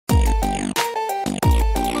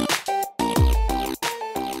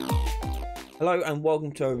Hello and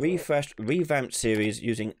welcome to a refreshed, revamped series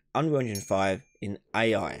using Unreal Engine 5 in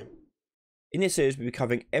AI. In this series, we'll be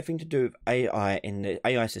covering everything to do with AI in the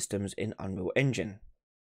AI systems in Unreal Engine.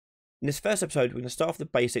 In this first episode, we're going to start off the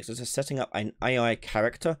basics as setting up an AI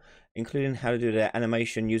character, including how to do their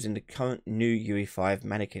animation using the current new UE5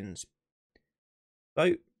 mannequins.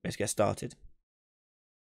 So, let's get started.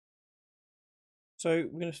 So,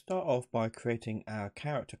 we're going to start off by creating our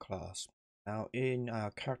character class. Now in our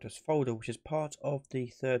characters folder, which is part of the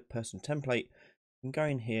third person template, we can go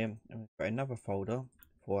in here and create another folder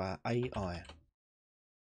for our AI.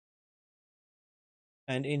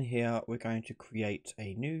 And in here, we're going to create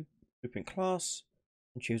a new blueprint class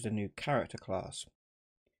and choose a new character class.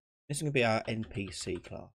 This is going to be our NPC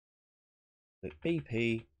class. So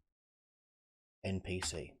BP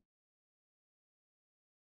NPC.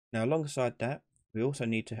 Now alongside that, we also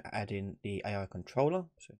need to add in the AI controller.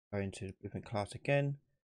 So go into the blueprint class again,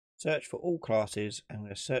 search for all classes, and we're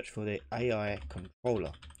going to search for the AI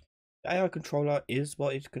controller. The AI controller is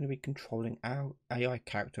what is going to be controlling our AI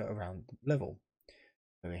character around the level.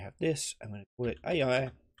 So we have this, I'm going to call it AI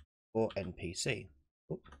or NPC.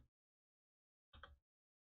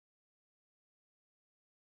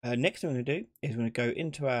 Next thing we're going to do is we're going to go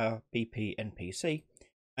into our BP NPC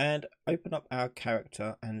and open up our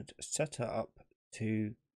character and set it up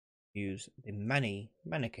to use the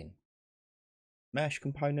mannequin mesh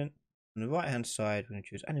component. On the right hand side, we're going to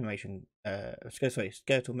choose animation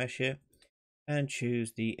skeletal mesh here and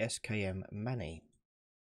choose the SKM Mani.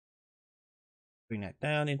 Bring that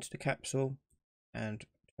down into the capsule and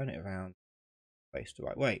turn it around, face the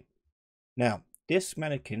right way. Now this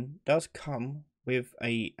mannequin does come with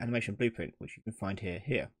a animation blueprint, which you can find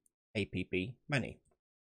here APB Mani.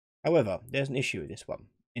 However, there's an issue with this one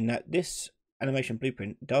in that this animation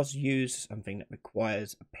blueprint does use something that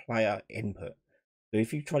requires a player input. So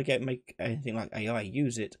if you try to make anything like AI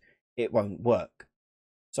use it, it won't work.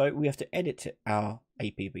 So we have to edit our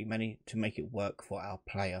APB Mani to make it work for our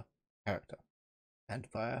player character and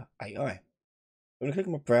via AI. I'm going to click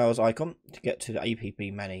on my browse icon to get to the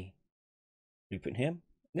APB Mani blueprint here.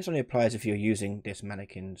 This only applies if you're using this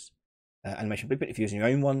mannequin's animation blueprint. If you're using your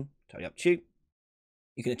own one, totally up to you.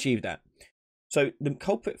 You can achieve that. So the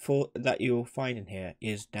culprit for that you'll find in here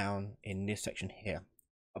is down in this section here.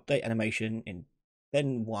 Update animation in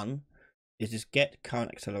then 1 is this get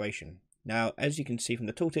current acceleration. Now, as you can see from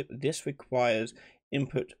the tooltip, this requires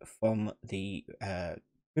input from the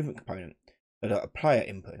movement component, but a player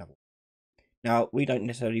input. Now, we don't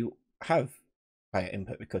necessarily have player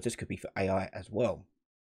input because this could be for AI as well.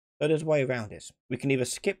 So there's a way around this. We can either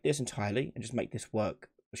skip this entirely and just make this work,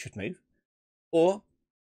 it should move, or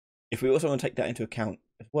if we also want to take that into account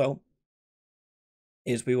as well,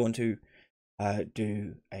 is we want to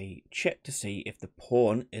do a check to see if the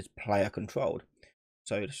pawn is player controlled.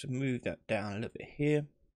 So let's move that down a little bit here.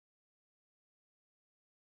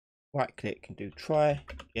 Right click and do try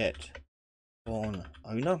get pawn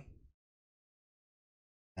owner.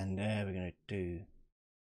 And there we're going to do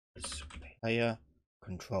this player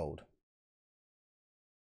controlled.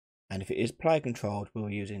 And if it is player controlled, we're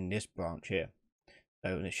using this branch here.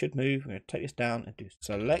 So it should move. We're going to take this down and do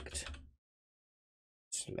select.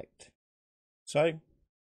 So,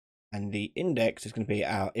 and the index is going to be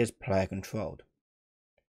our is player controlled.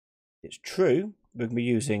 It's true, we're going to be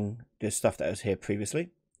using the stuff that was here previously.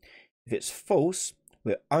 If it's false,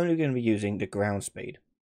 we're only going to be using the ground speed.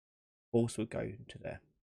 False will go to there.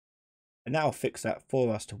 And that will fix that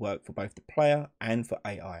for us to work for both the player and for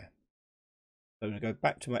AI. So I'm going to go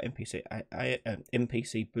back to my NPC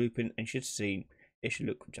blueprint and you should see it should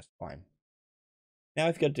look just fine. Now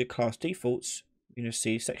if you go to class defaults, you're going to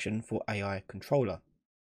see a section for AI controller.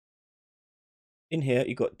 In here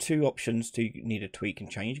you've got two options to need a tweak and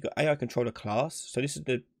change. You've got AI controller class. So this is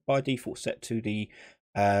the by default set to the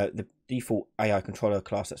default AI controller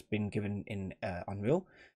class that's been given in Unreal.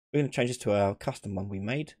 We're going to change this to our custom one we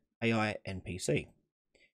made, AI NPC.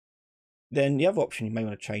 Then the other option you may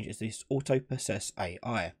want to change is this auto process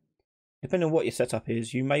AI. Depending on what your setup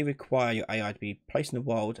is, you may require your AI to be placed in the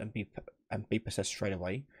world and be possessed straight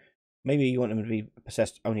away. Maybe you want them to be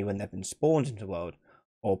possessed only when they've been spawned into the world,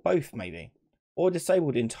 or both maybe, or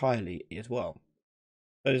disabled entirely as well.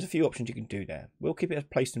 So there's a few options you can do there. We'll keep it as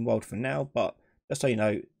placed in world for now, but just so you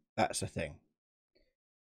know, that's a thing.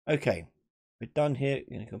 Okay, we're done here.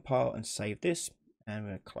 We're going to compile and save this, and we're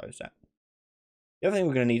going to close that. The other thing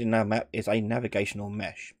we're going to need in our map is a navigational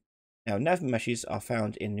mesh. Now, nav meshes are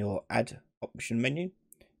found in your add option menu.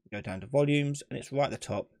 You go down to volumes, and it's right at the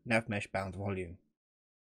top, nav mesh bound volume.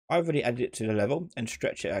 I've already added it to the level and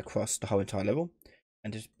stretch it across the whole entire level.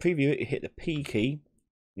 And to preview it, you hit the P key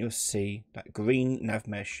you'll see that green nav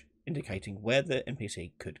mesh indicating where the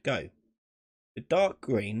NPC could go. The dark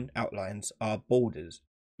green outlines are borders,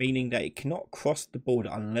 meaning that it cannot cross the border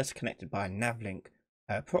unless connected by a navlink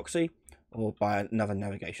proxy or by another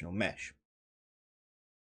navigational mesh.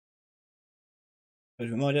 As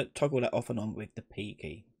a reminder, toggle that off and on with the P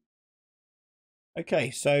key.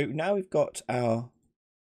 Okay, so now we've got our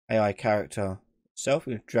AI character itself.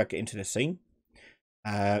 We're going to drag it into the scene.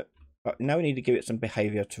 But now we need to give it some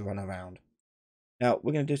behavior to run around. Now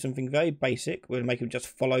we're going to do something very basic. We're going to make him just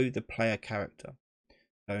follow the player character.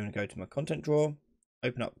 So I'm going to go to my content drawer,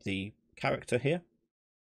 open up the character here,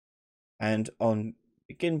 and on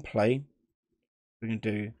begin play, we're going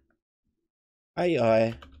to do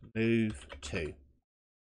AI move to,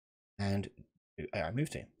 and do AI move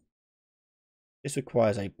to. This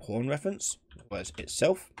requires a pawn reference, as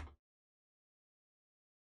itself.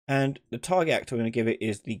 And the target actor we're going to give it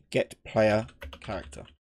is the get player character.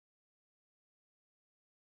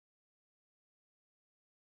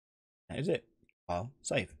 That is it. I'll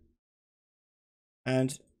save.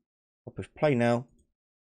 And I'll push play now.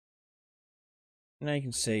 Now you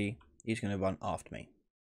can see he's going to run after me.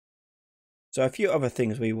 So a few other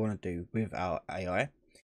things we want to do with our AI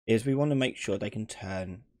is we want to make sure they can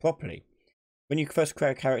turn properly. When you first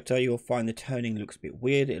create a character, you'll find the turning looks a bit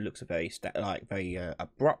weird. It looks very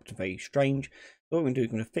abrupt, very strange. So what we're going to do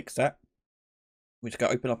is going to fix that. We're just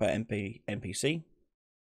going to open up our NPC.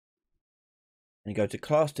 And go to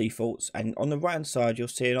class defaults, and on the right hand side you'll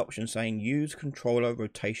see an option saying use controller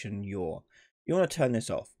rotation yaw. You want to turn this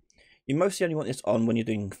off. You mostly only want this on when you're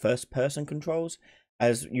doing first person controls,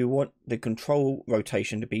 as you want the control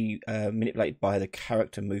rotation to be manipulated by the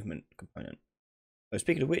character movement component. So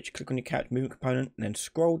speaking of which, click on your character movement component and then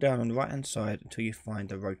scroll down on the right hand side until you find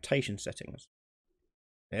the rotation settings.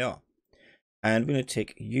 There they are. And we're going to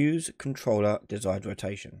tick use controller desired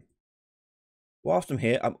rotation. Whilst I'm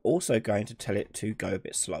here, I'm also going to tell it to go a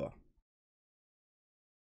bit slower.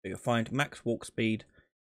 So you'll find max walk speed,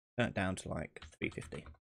 turn it down to like 350.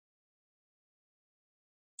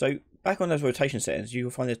 So back on those rotation settings, you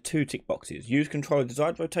will find there's two tick boxes: use controller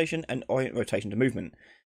desired rotation and orient rotation to movement.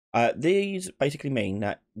 These basically mean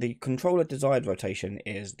that the controller desired rotation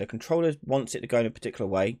is the controller wants it to go in a particular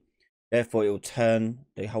way, therefore it will turn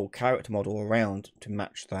the whole character model around to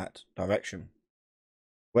match that direction.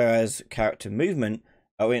 Whereas character movement,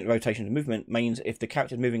 orient rotation to movement, means if the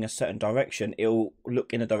character is moving a certain direction, it will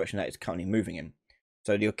look in the direction that it's currently moving in.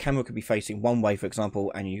 So your camera could be facing one way, for example,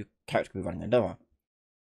 and your character could be running another.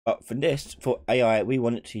 But for this, for AI, we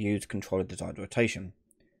want it to use controller desired rotation.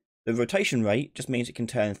 The rotation rate just means it can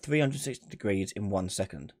turn 360 degrees in 1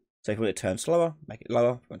 second. So if you want it to turn slower, make it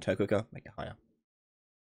lower. If you want it to turn quicker, make it higher.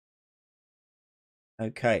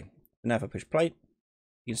 Okay, now if I push play,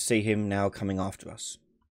 you can see him now coming after us.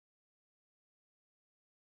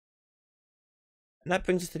 And that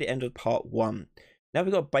brings us to the end of part 1. Now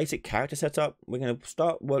we've got a basic character setup, we're going to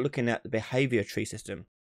start looking at the behavior tree system.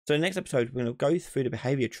 So in the next episode, we're going to go through the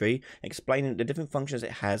behavior tree, explaining the different functions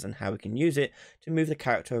it has and how we can use it to move the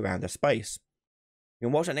character around the space. You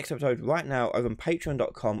can watch that next episode right now over on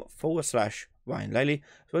patreon.com/Ryan Laley,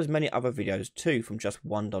 as well as many other videos too from just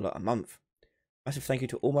 $1 a month. Massive thank you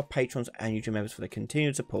to all my patrons and YouTube members for the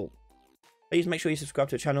continued support. Please make sure you subscribe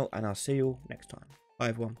to the channel, and I'll see you all next time. Bye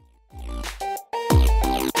everyone.